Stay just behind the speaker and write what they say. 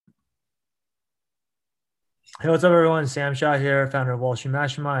Hey, what's up, everyone? Sam Shaw here, founder of Wall Street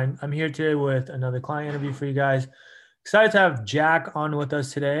Mastermind. I'm here today with another client interview for you guys. Excited to have Jack on with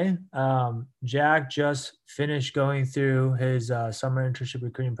us today. Jack just finished going through his summer internship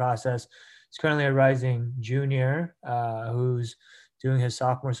recruiting process. He's currently a rising junior who's doing his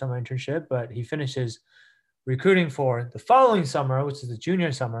sophomore summer internship, but he finished his recruiting for the following summer, which is the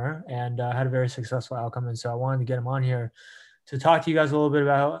junior summer, and had a very successful outcome. And so I wanted to get him on here to talk to you guys a little bit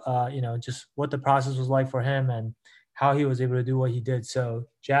about, just what the process was like for him and how he was able to do what he did. So,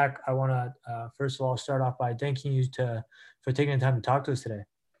 Jack, I want to first of all start off by thanking you for taking the time to talk to us today.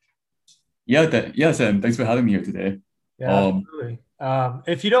 Yeah, Sam. Thanks for having me here today. Yeah, Um,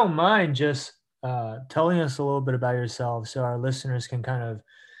 absolutely. If you don't mind, just telling us a little bit about yourself, so our listeners can kind of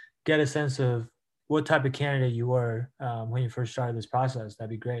get a sense of what type of candidate you were when you first started this process. That'd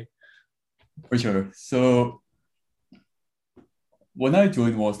be great. for sure. So when I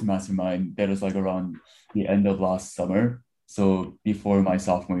joined Wall Street Mastermind, that was like around the end of last summer. So before my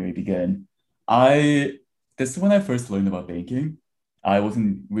sophomore year began, I this is when I first learned about banking. I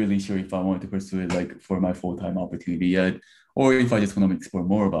wasn't really sure if I wanted to pursue it like for my full-time opportunity yet, or if I just want to explore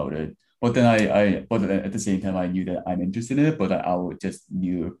more about it. But then but at the same time, I knew that I'm interested in it, but I would just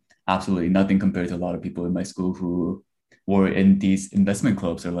knew absolutely nothing compared to a lot of people in my school who were in these investment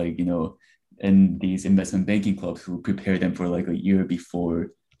clubs or in these investment banking clubs who prepare them for like a year before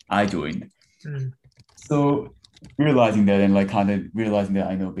I joined. Mm. So realizing that and like kind of realizing that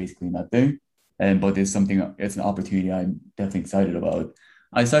I know basically nothing, and but it's an opportunity I'm definitely excited about.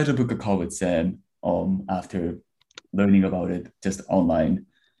 I decided to book a call with Sam after learning about it just online.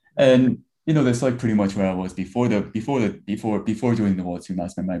 And that's like pretty much where I was before joining the Wall Street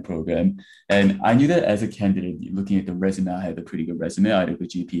Mastermind program. And I knew that as a candidate, looking at the resume, I had a pretty good resume. I had a good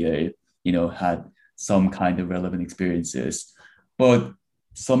GPA, had some kind of relevant experiences. But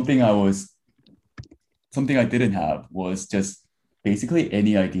something I was something I didn't have was just basically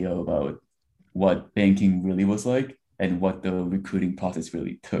any idea about what banking really was like and what the recruiting process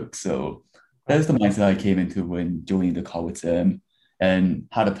really took. So Okay. that's the mindset I came into when joining the call with them and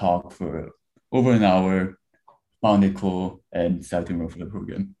had a talk for over an hour, found it cool, and started to enroll for the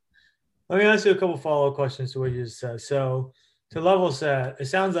program. Let me ask you a couple follow-up questions to what you just said. So, to level set, it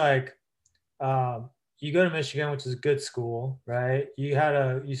sounds like you go to Michigan, which is a good school, right? You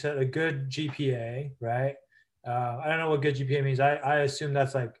said a good GPA, right? I don't know what good GPA means. I assume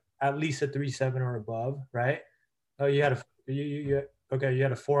that's like at least a 3.7 or above, right? Oh, you had a okay, you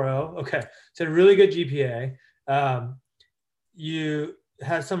had a 4.0. Okay, so a really good GPA. You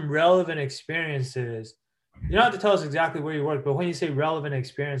had some relevant experiences. You don't have to tell us exactly where you work, but when you say relevant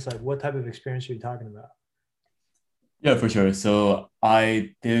experience, like what type of experience are you talking about? Yeah, for sure. So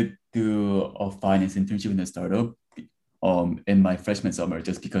I did do a finance internship in a startup in my freshman summer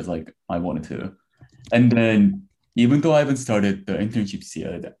just because like I wanted to. And then even though I haven't started the internships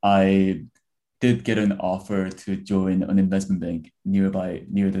yet, I did get an offer to join an investment bank near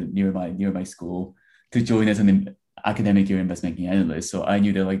my school to join as academic year investment banking analyst. So I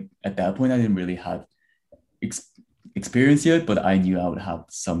knew that like at that point I didn't really have ex- experience yet, but I knew I would have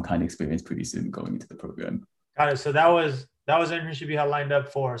some kind of experience pretty soon going into the program. Got it. So that was an internship you had lined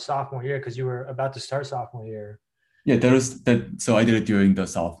up for sophomore year because you were about to start sophomore year. Yeah, there was that. So I did it during the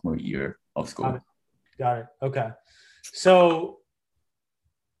sophomore year of Got it. school. Got it. Okay. So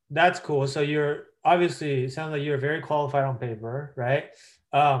that's cool. So you're obviously it sounds like you're very qualified on paper, right?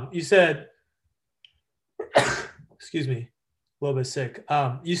 You said, excuse me, a little bit sick.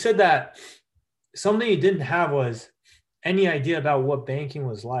 You said that something you didn't have was any idea about what banking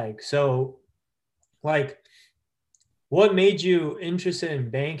was like. So, like, what made you interested in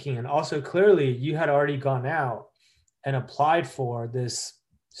banking? And also, clearly, you had already gone out and applied for this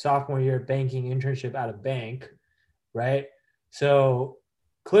sophomore year banking internship at a bank, right? So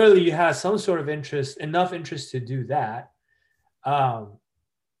clearly, you had some sort of interest, enough interest to do that. Um,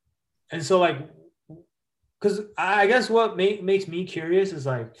 and so, like, because I guess what makes me curious is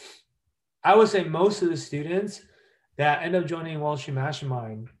like, I would say most of the students that end up joining Wall Street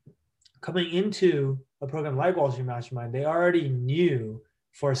Mastermind coming into a program like Wall Street Mastermind, they already knew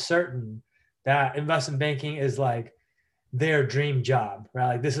for certain that investment banking is like their dream job, right?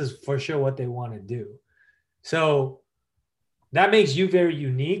 Like this is for sure what they want to do. So that makes you very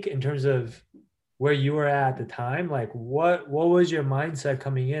unique in terms of where you were at the time. Like what was your mindset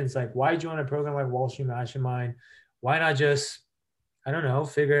coming in? It's like why join a program like Wall Street Mastermind? Why not just, I don't know,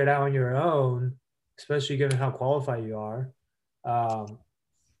 figure it out on your own, especially given how qualified you are. Um,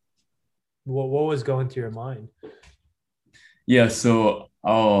 what was going through your mind? Yeah, so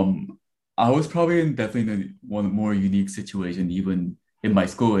I was probably in definitely in one more unique situation even in my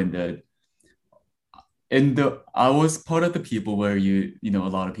school in that I was part of the people where a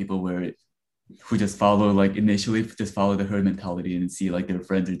lot of people where who just follow like initially just follow the herd mentality and see like their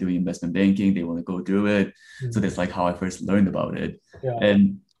friends are doing investment banking, they want to go through it. So Mhm. that's like how I first learned about it. Yeah.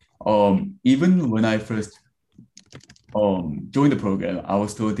 And even when I first joined the program, I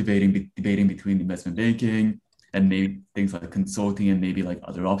was still debating between investment banking and maybe things like consulting and maybe like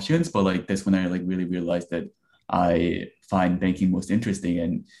other options. But like that's when I like really realized that I find banking most interesting.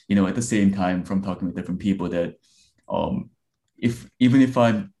 And at the same time, from talking with different people, that um, if even if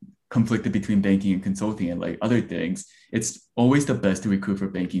I'm conflicted between banking and consulting and like other things, it's always the best to recruit for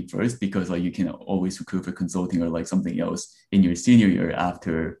banking first because like you can always recruit for consulting or like something else in your senior year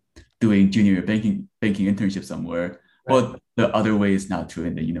after doing junior year banking internship somewhere. Right. But the other way is not true,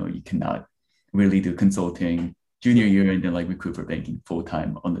 and that you cannot really do consulting junior year and then like recruit for banking full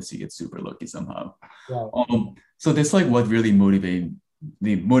time unless you get super lucky somehow. Right. So that's like what really motivated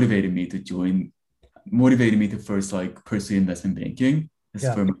me to motivated me to first like pursue investment banking. This is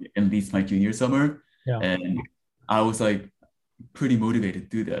Yeah. for at least my junior summer, Yeah. and I was like pretty motivated to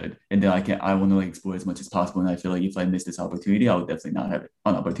do that. And then I want to like explore as much as possible. And I feel like if I miss this opportunity, I would definitely not have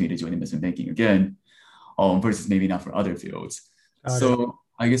an opportunity to join investment banking again, versus maybe not for other fields. Got it. So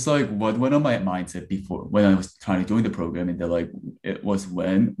I guess like what went on my mindset before when I was trying to join the program, and that like it was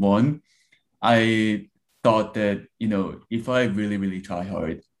when one, I thought that, if I really, really try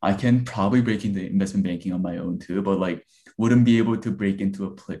hard, I can probably break into investment banking on my own too, but like wouldn't be able to break into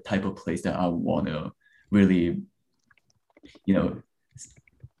a type of place that I want to really, you know,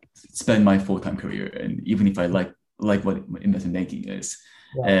 spend my full-time career. And even if I like what investment banking is.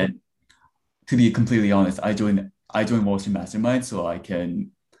 Yeah. And to be completely honest, I joined Wall Street Mastermind so I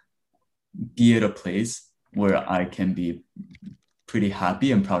can be at a place where I can be pretty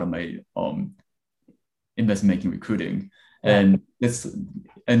happy and proud of my investment banking recruiting. Yeah. And that's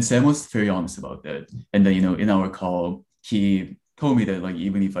and Sam was very honest about that. And then, in our call, he told me that like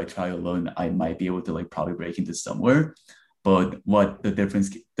even if I try alone, I might be able to like probably break into somewhere. But what the difference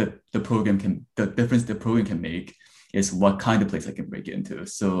the program can make is what kind of place I can break into.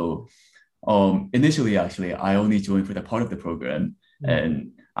 So initially actually I only joined for the part of the program, Mm.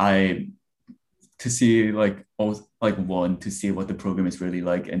 and I to see like like one to see what the program is really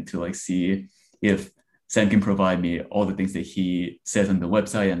like, and to like see if Sam can provide me all the things that he says on the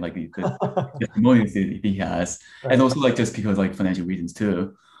website and like the testimonials that he has, and Right. also like just because like financial reasons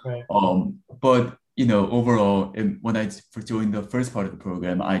too. Right. But overall, when I joined the first part of the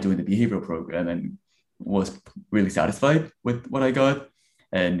program, I joined the behavioral program and was really satisfied with what I got.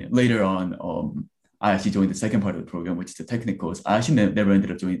 And later on, I actually joined the second part of the program, which is the technicals. I actually never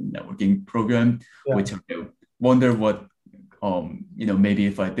ended up joining the networking program, Yeah. which I wonder what, maybe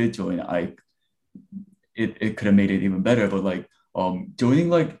if I did join, it could have made it even better. But like joining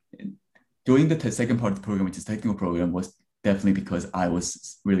the second part of the program, which is technical program, was definitely because I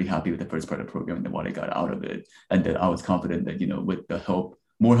was really happy with the first part of the program and what I got out of it, and that I was confident that with the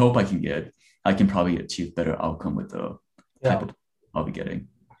more help I can get, I can probably achieve better outcome with the type Yeah. of I'll be getting.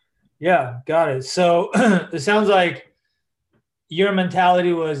 Yeah. Got it. So it sounds like your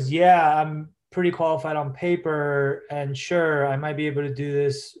mentality was, yeah, I'm pretty qualified on paper, and sure, I might be able to do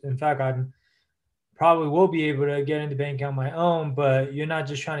this. In fact, I'm probably will be able to get into banking on my own, but you're not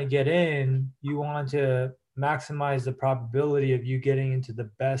just trying to get in. You want to maximize the probability of you getting into the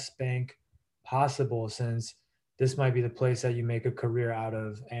best bank possible, since this might be the place that you make a career out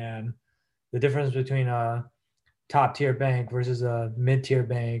of. And the difference between a top tier bank versus a mid tier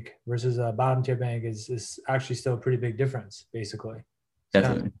bank versus a bottom tier bank is actually still a pretty big difference, basically. It's kind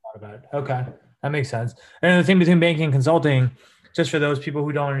of Definitely. thought about it. Okay, that makes sense. And the thing between banking and consulting, just for those people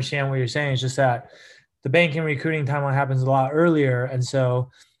who don't understand what you're saying, is just that the banking recruiting timeline happens a lot earlier. And so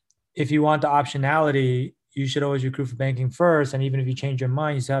if you want the optionality, you should always recruit for banking first. And even if you change your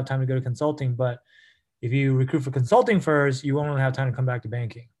mind, you still have time to go to consulting. But if you recruit for consulting first, you won't really have time to come back to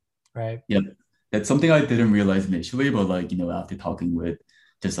banking, right? Yeah, that's something I didn't realize initially, but like after talking with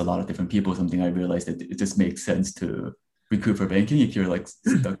just a lot of different people, something I realized that it just makes sense to recruit for banking if you're like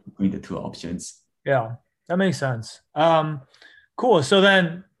stuck between the two options. Yeah, that makes sense. Cool. So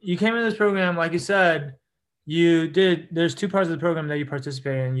then you came in this program, like you said, there's two parts of the program that you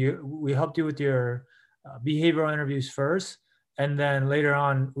participate in. We helped you with your behavioral interviews first, and then later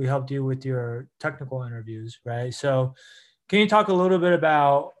on, we helped you with your technical interviews, right? So can you talk a little bit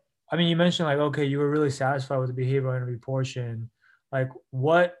about, I mean, you mentioned like, okay, you were really satisfied with the behavioral interview portion. Like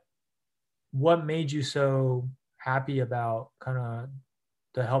what made you so happy about kind of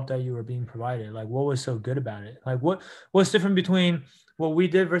the help that you were being provided? Like what was so good about it? Like what's different between what we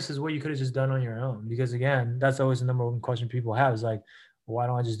did versus what you could have just done on your own? Because again, that's always the number one question people have is like, why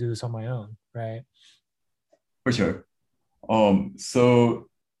don't I just do this on my own? Right. For sure. So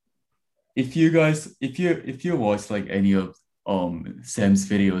if you watch like any of Sam's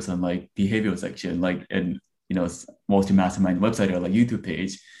videos on like behavioral section, like and Wall Street Mastermind website or like YouTube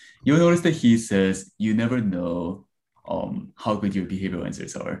page, you'll notice that he says you never know how good your behavioral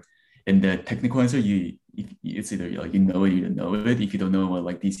answers are. In the technical answer, it's either like you know it, you don't know it. If you don't know what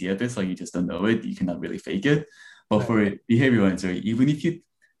like DCF is, like you just don't know it, you cannot really fake it. But Right. for a behavioral answer, even if you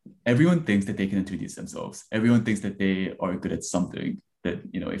everyone thinks that they can introduce themselves. Everyone thinks that they are good at something that,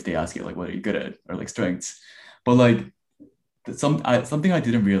 if they ask you like, what are you good at? Or like strengths. But like something I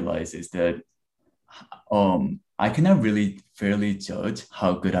didn't realize is that I cannot really fairly judge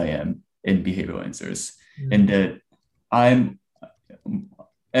how good I am in behavioral answers. And Mm. that I'm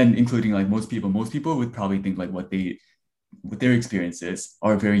and including like most people would probably think like what their experiences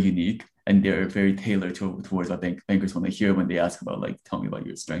are very unique and they're very tailored towards what bankers want to hear when they ask about like tell me about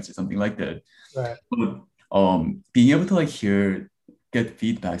your strengths or something like that. Right. But being able to like get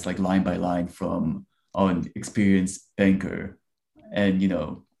feedbacks like line by line from an experienced banker and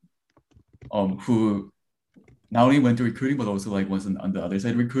who not only went to recruiting but also like was on the other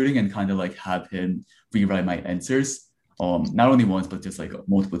side recruiting and kind of like have him rewrite my answers not only once but just like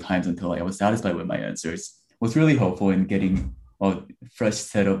multiple times until like, I was satisfied with my answers was really helpful in getting a fresh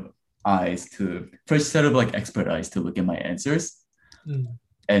set of like expert eyes to look at my answers Mm.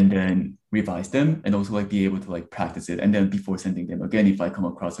 and then revise them and also like be able to like practice it and then before sending them again if I come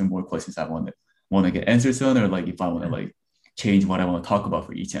across some more questions I want to get answers on or like if I want to like change what I want to talk about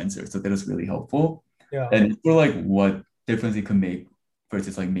for each answer. So that is really helpful. Yeah. And for like what difference it can make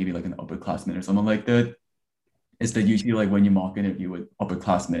versus like maybe like an upperclassman or someone like that is that usually like when you mock interview with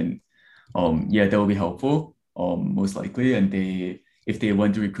upperclassmen, yeah, that will be helpful, most likely. And if they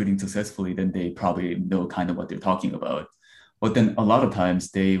went to recruiting successfully, then they probably know kind of what they're talking about. But then a lot of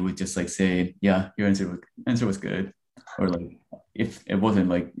times they would just like say, yeah, your answer was good. Or like if it wasn't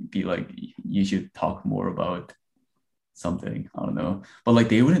like be like you should talk more about something. I don't know. But like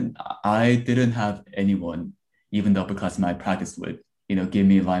they wouldn't I didn't have anyone, even the upperclassmen I practiced with, give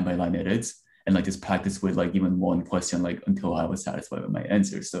me line by line edits and like just practice with like even one question like until I was satisfied with my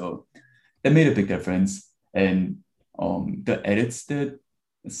answer. So that made a big difference. And the edits that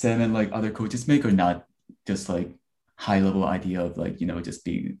Sam and like other coaches make are not just like high level idea of like, just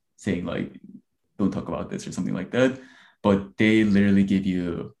being saying like don't talk about this or something like that. But they literally give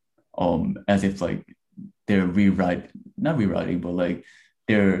you as if like they're not rewriting, but like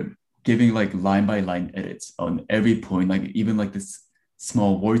they're giving like line by line edits on every point, like even like this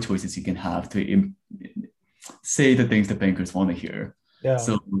small word choices you can have to say the things the bankers want to hear. Yeah.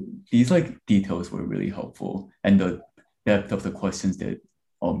 So these like details were really helpful, and the depth of the questions that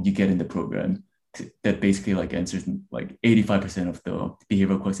you get in the program that basically like answers like 85% of the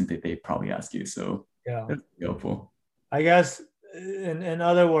behavioral questions that they probably ask you. So Yeah. that's really helpful. I guess in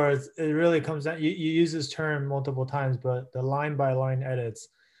other words, it really comes down, you use this term multiple times, but the line by line edits,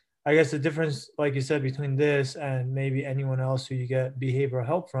 I guess the difference, like you said, between this and maybe anyone else who you get behavioral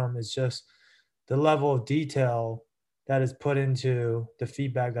help from is just the level of detail that is put into the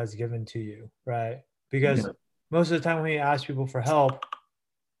feedback that's given to you, right? Because Yeah. most of the time when you ask people for help,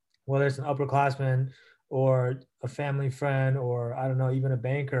 whether it's an upperclassman or a family friend or I don't know, even a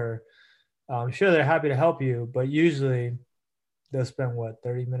banker, I'm sure they're happy to help you, but usually they'll spend what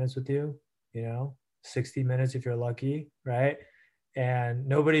 30 minutes with you, 60 minutes if you're lucky, right? And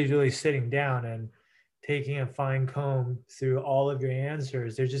nobody's really sitting down and taking a fine comb through all of your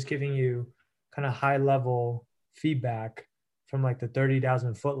answers. They're just giving you kind of high level feedback from like the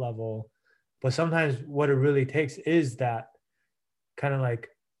 30,000 foot level. But sometimes what it really takes is that kind of like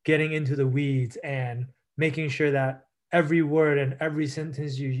getting into the weeds and making sure that every word and every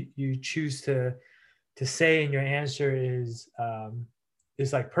sentence you choose to say in your answer is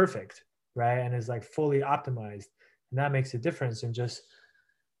like perfect, right? And is like fully optimized. And that makes a difference in just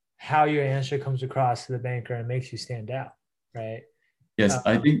how your answer comes across to the banker and makes you stand out, right? Yes,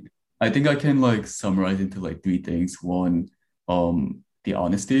 I Um, think I think I can like summarize into like three things. One, the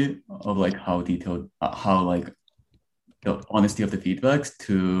honesty of like how detailed, how like the honesty of the feedbacks.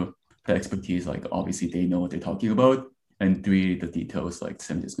 Two, the expertise, like obviously they know what they're talking about. And three, the details, like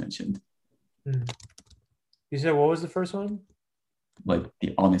Sam just mentioned, hmm. You said what was the first one? like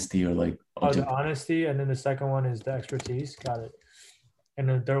the honesty or like Oh, the objective. honesty, and then the second one is the expertise. Got it. And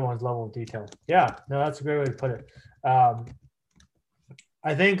then the third one's level of detail. Yeah, no, that's a great way to put it.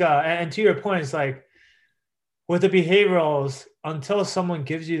 I think, and to your point, it's like with the behaviorals, until someone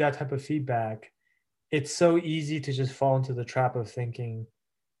gives you that type of feedback, it's so easy to just fall into the trap of thinking,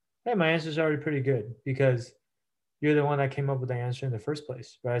 hey, my answer's already pretty good because you're the one that came up with the answer in the first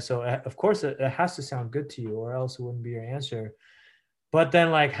place, right? So of course it has to sound good to you, or else it wouldn't be your answer. But then,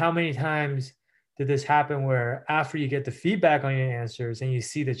 like, how many times did this happen where after you get the feedback on your answers and you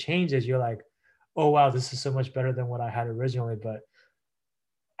see the changes, you're like, oh wow, this is so much better than what I had originally, but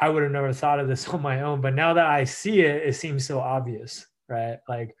I would have never thought of this on my own. But now that I see it, it seems so obvious, right?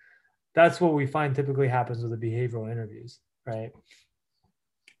 Like, that's what we find typically happens with the behavioral interviews, right?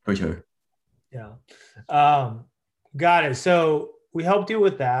 For sure. Yeah. Got it. So we helped you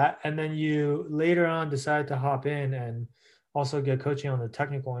with that. And then you later on decided to hop in and also get coaching on the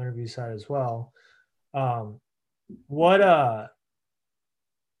technical interview side as well. Um, what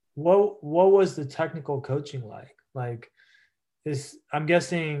what was the technical coaching like? Like, is I'm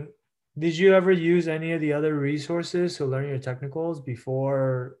guessing, did you ever use any of the other resources to learn your technicals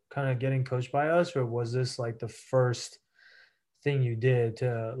before kind of getting coached by us, or was this like the first thing you did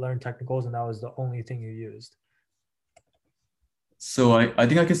to learn technicals and that was the only thing you used? So I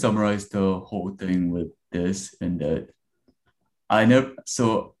think I can summarize the whole thing with this in that I never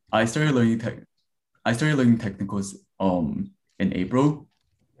so I started learning technicals in April,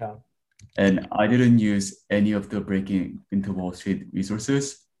 Yeah. and I didn't use any of the breaking into Wall Street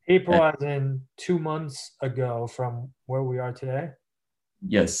resources. April And as in 2 months ago from where we are today.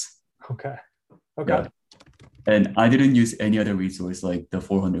 yes, Okay. Okay. yeah. And I didn't use any other resource like the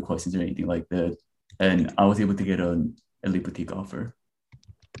 400 questions or anything like that. And I was able to get an elite boutique offer.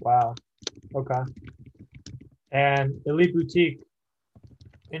 Wow. Okay. And elite boutique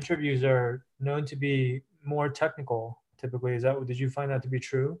interviews are known to be more technical typically. Is that, did you find that to be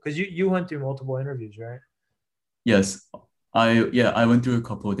true? Because you went through multiple interviews, right? Yes, I went through a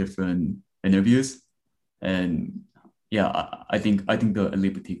couple of different interviews, and yeah, I think the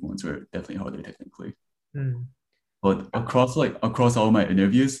elite boutique ones were definitely harder technically. Hmm. But across all my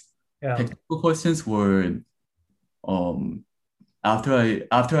interviews, Yeah. technical questions were um after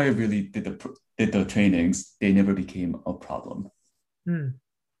I really did the trainings, they never became a problem. Hmm.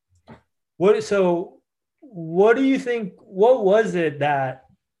 What do you think, what was it that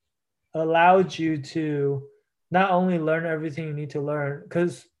allowed you to not only learn everything you need to learn?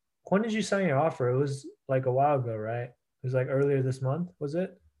 Because when did you sign your offer? It was like a while ago, right? It was like earlier this month, was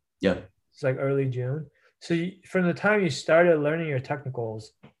it? Yeah, It's like early June. So from the time you started learning your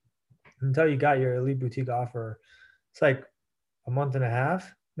technicals until you got your elite boutique offer, it's like a month and a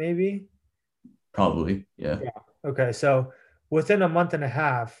half, maybe. probably. Yeah. Yeah. Okay. So within a month and a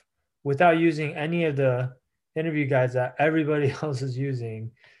half, without using any of the interview guides that everybody else is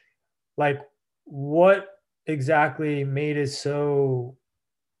using, like, what exactly made it so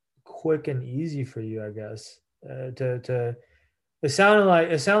quick and easy for you, I guess, to it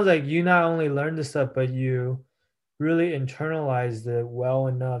sounds like you not only learned the stuff, but you really internalized it well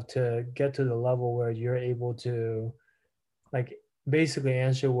enough to get to the level where you're able to, like, basically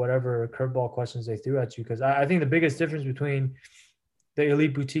answer whatever curveball questions they threw at you. Because I think the biggest difference between the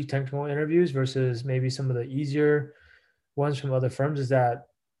elite boutique technical interviews versus maybe some of the easier ones from other firms is that,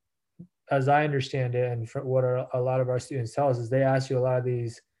 as I understand it, and what a lot of our students tell us, is they ask you a lot of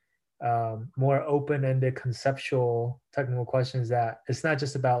these more open-ended conceptual technical questions that it's not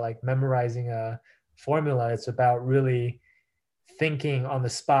just about like memorizing a formula. It's about really thinking on the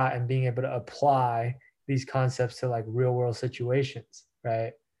spot and being able to apply these concepts to like real world situations,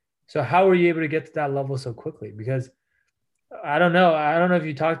 right? So how were you able to get to that level so quickly? Because I don't know if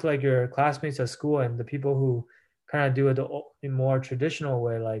you talk to like your classmates at school and the people who kind of do it the more traditional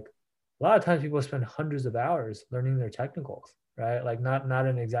way. Like, a lot of times people spend hundreds of hours learning their technicals, right? Like, not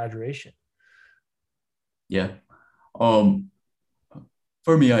an exaggeration. Yeah. Um,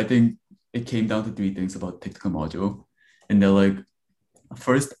 for me, I think it came down to three things about technical module. And they're like,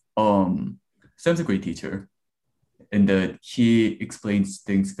 first, Sam's a great teacher in that he explains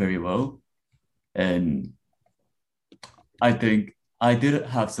things very well. And I think I did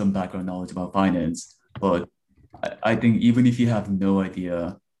have some background knowledge about finance, but I think even if you have no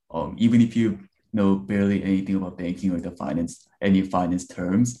idea, even if you know barely anything about banking or the finance, any finance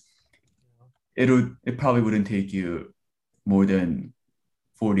terms, it probably wouldn't take you more than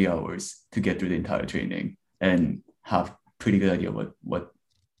 40 hours to get through the entire training and have pretty good idea what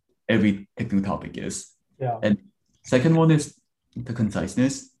every technical topic is. Yeah. And second one is the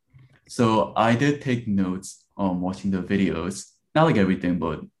conciseness. So I did take notes on watching the videos, not like everything,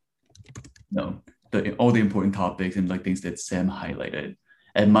 but no, all the important topics and like things that Sam highlighted.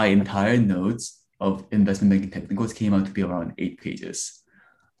 And my entire notes of investment banking technicals came out to be around 8 pages.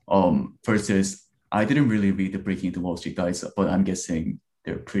 Versus I didn't really read the Breaking into Wall Street guides, but I'm guessing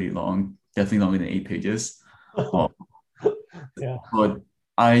they're pretty long, definitely longer than 8 pages. Um, Yeah. but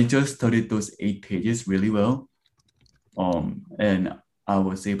I just studied those 8 pages really well. And I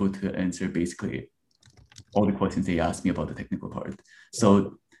was able to answer basically all the questions they asked me about the technical part. Yeah.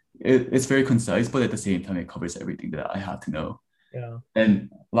 So it's very concise, but at the same time, it covers everything that I have to know. Yeah. And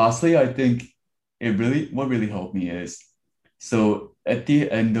lastly, I think what really helped me is, so at the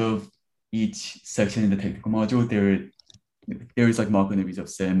end of each section in the technical module, there is like mock interviews of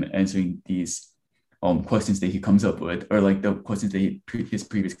Sam answering these questions that he comes up with, or like the questions that his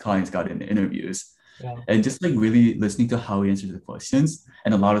previous clients got in the interviews, Yeah. and just like really listening to how he answers the questions.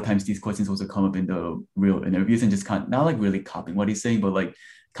 And a lot of times these questions also come up in the real interviews, and just kind of not like really copying what he's saying, but like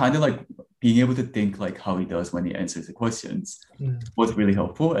kind of like being able to think like how he does when he answers the questions Mm. was really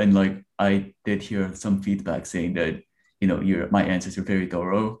helpful. And like I did hear some feedback saying that, your my answers are very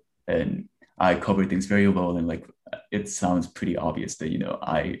thorough and I covered things very well, and like it sounds pretty obvious that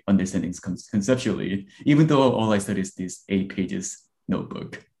I understand things conceptually, even though all I studied is this 8 pages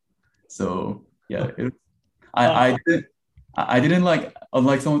notebook. So yeah, Uh, I didn't like,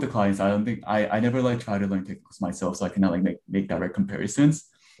 unlike some of the clients, I don't think I never like try to learn technicals myself, so I cannot like make direct comparisons.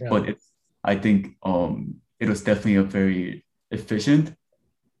 yeah. But I think it was definitely a very efficient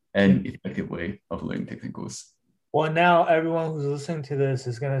Yeah. and effective way of learning technicals. Well, now everyone who's listening to this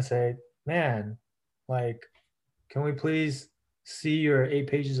is gonna say, "Man, like, can we please see your 8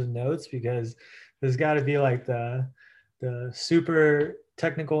 pages of notes? Because there's got to be like the super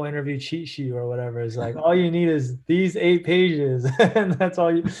technical interview cheat sheet or whatever. It's like all you need is these 8 pages, and that's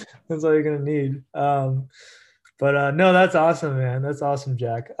all you're gonna need." But no, that's awesome, man. That's awesome,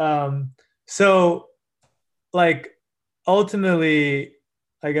 Jack. So like ultimately,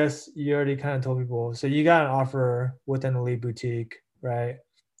 I guess you already kind of told people. So you got an offer within the lead boutique, right?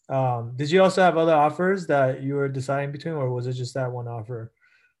 Did you also have other offers that you were deciding between, or was it just that one offer?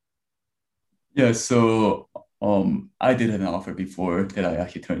 Yeah, so I did have an offer before that I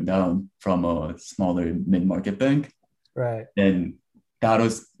actually turned down from a smaller mid-market bank. Right. And that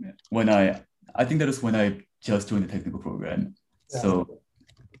was when I think that was when I just joined the technical program. Yeah. So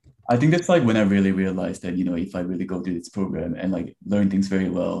I think that's like when I really realized that, if I really go through this program and like learn things very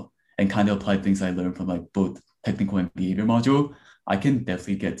well and kind of apply things I learned from like both technical and behavior module, I can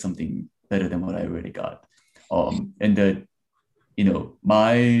definitely get something better than what I already got. And that,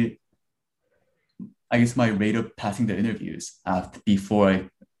 my I guess my rate of passing the interviews after before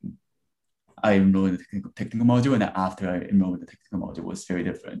I enrolled in the technical module and after I enrolled in the technical module was very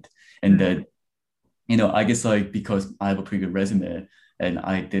different. And Hmm. that, I guess like because I have a pretty good resume and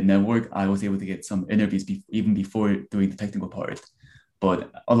I did network, I was able to get some interviews even before doing the technical part.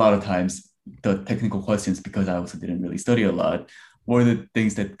 But a lot of times the technical questions, because I also didn't really study a lot, were the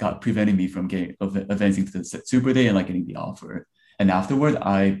things that got preventing me from getting of advancing to the super day and like getting the offer. And afterward,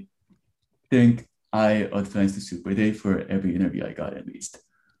 I think I advanced to super day for every interview I got at least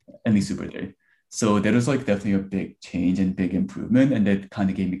super day. So that was like definitely a big change and big improvement. And that kind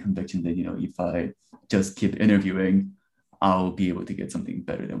of gave me conviction that, if I just keep interviewing, I'll be able to get something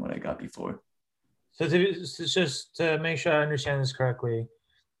better than what I got before. So just to make sure I understand this correctly,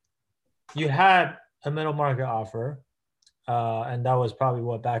 you had a middle market offer, and that was probably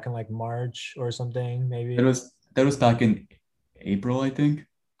what back in like March or something, maybe. That was back in April, I think.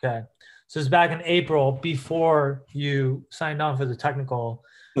 Okay, so it's back in April before you signed on for the technical.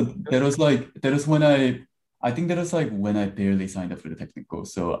 So that was when I think that was like when I barely signed up for the technical.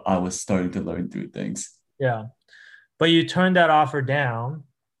 So I was starting to learn through things. Yeah, but you turned that offer down,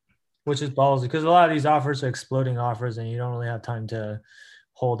 which is ballsy because a lot of these offers are exploding offers, and you don't really have time to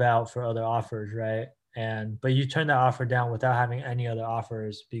hold out for other offers, right? And but you turned that offer down without having any other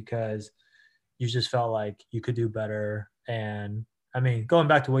offers because you just felt like you could do better. And I mean, going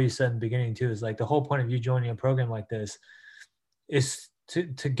back to what you said in the beginning too, is like the whole point of you joining a program like this is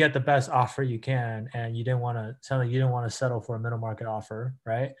to get the best offer you can, and you didn't want to sound like you didn't want to settle for a middle market offer,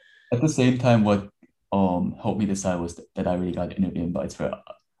 right? At the same time, what helped me decide was that I already got interview invites for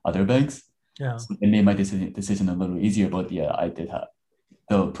other banks. Yeah. So it made my decision a little easier. But yeah, I did have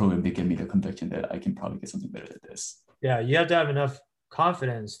the program did give me the conviction that I can probably get something better than this. Yeah, you have to have enough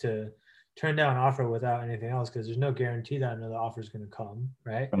confidence to turn down an offer without anything else because there's no guarantee that another offer is going to come,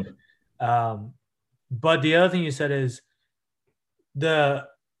 right? Right. Um, but the other thing you said is the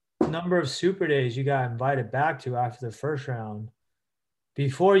number of super days you got invited back to after the first round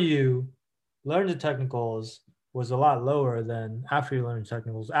before you learned the technicals was a lot lower than after you learned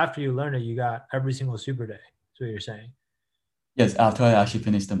technicals. After you learned it, you got every single super day. That's what you're saying. Yes, after I actually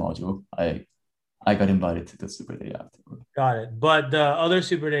finished the module, I got invited to the super day afterward. Got it. But the other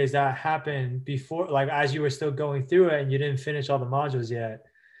super days that happened before, like as you were still going through it and you didn't finish all the modules yet,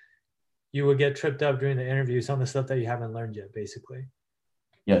 you would get tripped up during the interview, some of the stuff that you haven't learned yet, basically.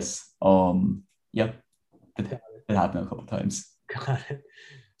 Yes. Yep. That, Got it. It happened a couple times. Got it.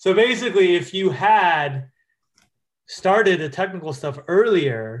 So basically, if you had started the technical stuff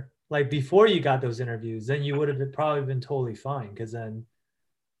earlier, like before you got those interviews, then you would have probably been totally fine because then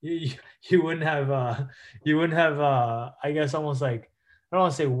you, you wouldn't have I guess almost like I don't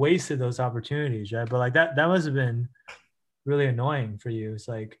want to say wasted those opportunities, right? But like that must have been really annoying for you. It's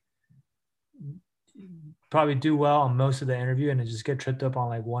like probably do well on most of the interview and then just get tripped up on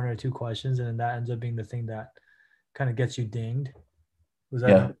like one or two questions, and then that ends up being the thing that kind of gets you dinged. Was that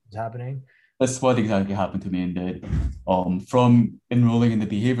Yeah, what's happening? that's what exactly happened to me. And that from enrolling in the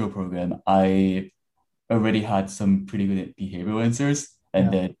behavioral program, I already had some pretty good behavioral answers,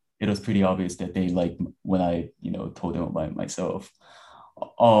 and Yeah. that it was pretty obvious that they liked when I, told them about myself.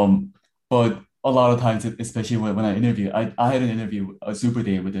 But a lot of times, especially when I interview, I had an interview, a super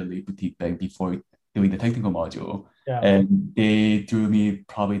day with a lead boutique bank before doing the technical module, Yeah. and they threw me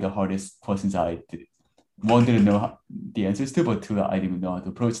probably the hardest questions I did. One, didn't know the answers to, but two, I didn't even know how to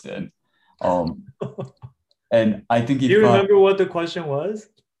approach them. Um, and I think Do you if I, remember what the question was?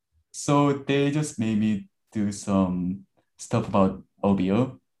 so they just made me do some stuff about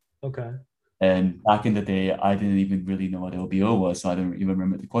OBO. Okay. And back in the day, I didn't even really know what OBO was, so I don't even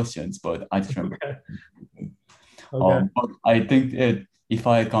remember the questions, but I just remember. Okay. Okay. But I think that if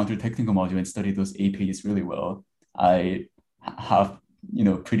I had gone through technical module and studied those 8 pages really well, I have,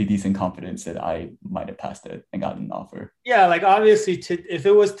 pretty decent confidence that I might have passed it and gotten an offer. Yeah, like obviously if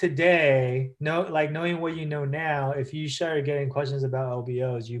it was today, no, like knowing what you know now, if you started getting questions about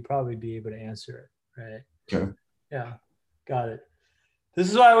LBOs, you'd probably be able to answer it, right? Sure. Yeah. Got it. This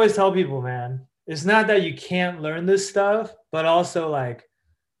is what I always tell people, man. It's not that you can't learn this stuff, but also like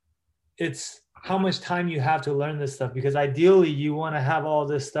it's how much time you have to learn this stuff because ideally you want to have all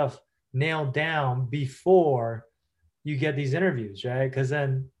this stuff nailed down before you get these interviews, right? Because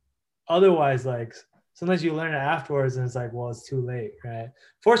then otherwise, like sometimes you learn it afterwards and it's like, well, it's too late, right?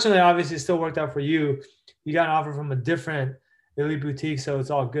 Fortunately, obviously, it still worked out for you. You got an offer from a different elite boutique, so it's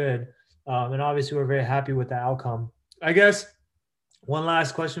all good. And obviously, we're very happy with the outcome. I guess one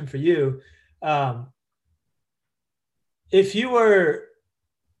last question for you. Um, if you were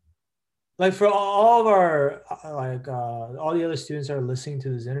like for all of our all the other students that are listening to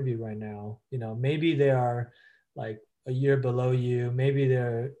this interview right now, maybe they are like a year below you, maybe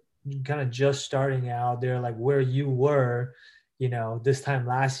they're kind of just starting out, they're like where you were, this time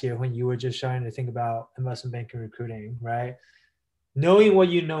last year when you were just starting to think about investment banking recruiting, right? Knowing what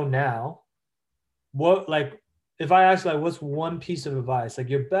you know now, what like if I ask like what's one piece of advice, like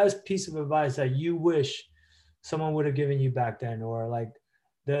your best piece of advice that you wish someone would have given you back then, or like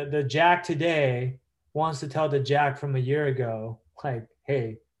the Jack today wants to tell the Jack from a year ago, like,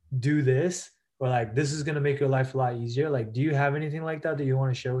 hey, do this, or like this is gonna make your life a lot easier. Like, do you have anything like that that you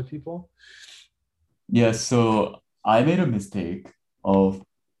want to share with people? Yeah, so I made a mistake of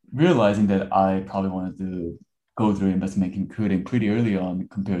realizing that I probably wanted to go through investment banking recruiting pretty early on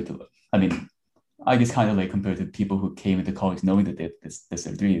compared to, I mean, I guess kind of like compared to people who came into college knowing that this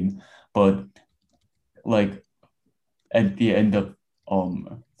their dream. But like at the end of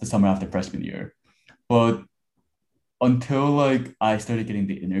the summer after freshman year. But until like I started getting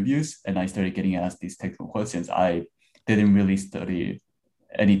the interviews and I started getting asked these technical questions, I didn't really study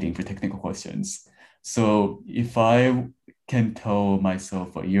anything for technical questions. So if I can tell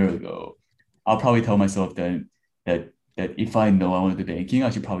myself a year ago, I'll probably tell myself that if I know I want to do banking, I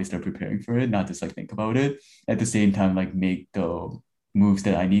should probably start preparing for it, not just like think about it. At the same time, like make the moves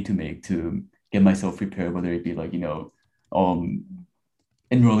that I need to make to get myself prepared, whether it be like, um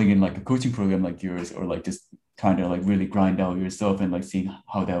enrolling in like a coaching program like yours, or like just trying to like really grind out yourself and like seeing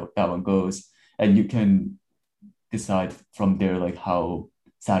how that one goes. And you can decide from there like how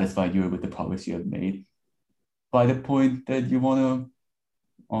satisfied you are with the progress you have made by the point that you want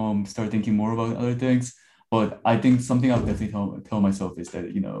to start thinking more about other things. But I think something I'll definitely tell myself is that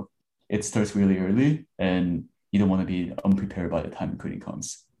it starts really early and you don't want to be unprepared by the time recruiting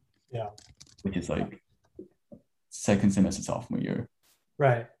comes, Yeah. which is like second semester sophomore year.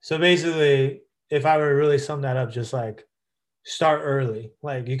 Right. So basically, if I were to really sum that up, just like start early.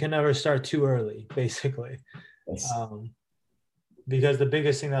 Like you can never start too early, basically. Yes. Um, because the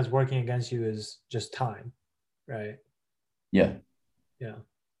biggest thing that's working against you is just time, right? Yeah. Yeah,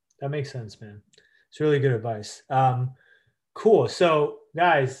 that makes sense, man. It's really good advice. Cool. So,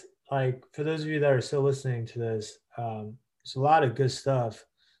 guys, like for those of you that are still listening to this, it's a lot of good stuff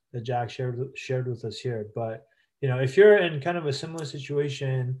that Jack shared with us here. But if you're in kind of a similar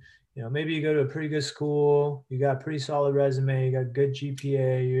situation, maybe you go to a pretty good school, you got a pretty solid resume, you got good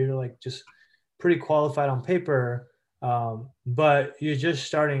GPA, you're like just pretty qualified on paper. But you're just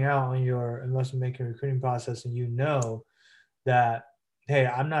starting out on your investment banking recruiting process, and you know that, hey,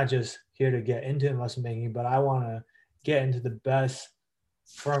 I'm not just here to get into investment banking, but I want to get into the best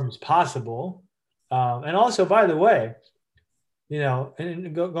firms possible. And also, by the way,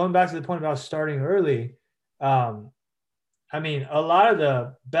 going back to the point about starting early, um, I mean, a lot of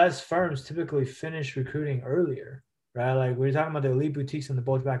the best firms typically finish recruiting earlier, right? Like we're talking about the elite boutiques and the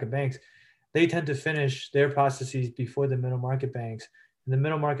bulge bracket banks, they tend to finish their processes before the middle market banks, and the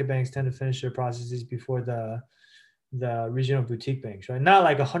middle market banks tend to finish their processes before the regional boutique banks, right? Not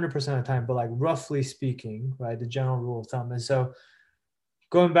like 100% of the time, but like roughly speaking, right? The general rule of thumb. And so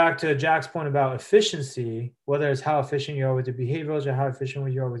going back to Jack's point about efficiency, whether it's how efficient you are with your behaviorals or how efficient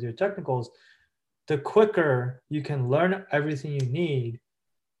you are with your technicals, the quicker you can learn everything you need,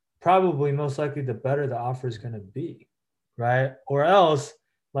 probably most likely the better the offer is going to be, right? Or else,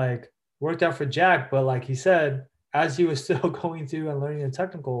 like, worked out for Jack, but like he said, as he was still going through and learning the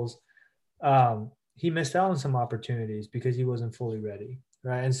technicals, he missed out on some opportunities because he wasn't fully ready,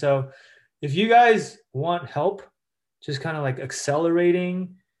 right? And so if you guys want help just kind of like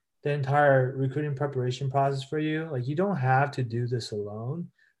accelerating the entire recruiting preparation process for you, like you don't have to do this alone,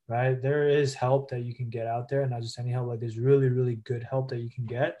 right? There is help that you can get out there, and not just any help. Like there's really, really good help that you can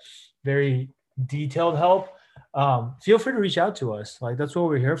get, very detailed help. Feel free to reach out to us. Like that's what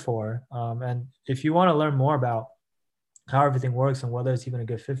we're here for. And if you want to learn more about how everything works and whether it's even a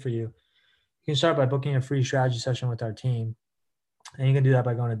good fit for you, you can start by booking a free strategy session with our team. And you can do that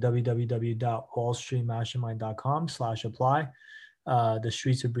by going to www.wallstreetmastermind.com/apply. The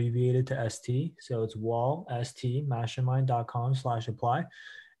street's abbreviated to ST. So it's wallstmastermind.com/apply.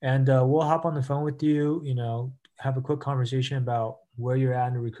 And we'll hop on the phone with you, have a quick conversation about where you're at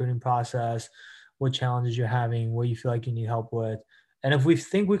in the recruiting process, what challenges you're having, what you feel like you need help with. And if we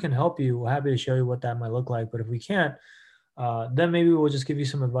think we can help you, we're happy to show you what that might look like. But if we can't, then maybe we'll just give you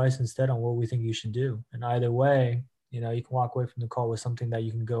some advice instead on what we think you should do. And either way, you can walk away from the call with something that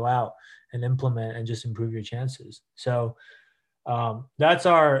you can go out and implement and just improve your chances. So that's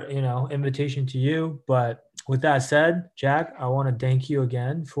our, invitation to you. But with that said, Jack, I want to thank you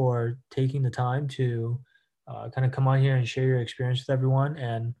again for taking the time to kind of come on here and share your experience with everyone.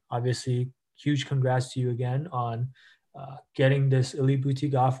 And obviously, huge congrats to you again on getting this elite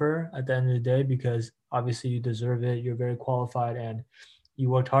boutique offer at the end of the day, because obviously you deserve it. You're very qualified and you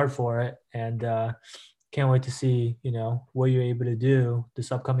worked hard for it. And can't wait to see, what you're able to do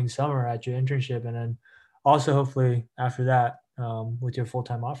this upcoming summer at your internship. And then also hopefully after that with your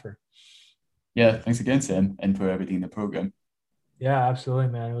full-time offer. Yeah, thanks again, Sam, and for everything in the program. Yeah, absolutely,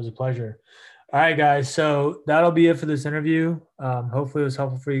 man. It was a pleasure. All right, guys. So that'll be it for this interview. Hopefully it was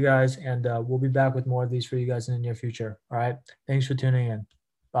helpful for you guys, and we'll be back with more of these for you guys in the near future. All right. Thanks for tuning in.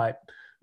 Bye.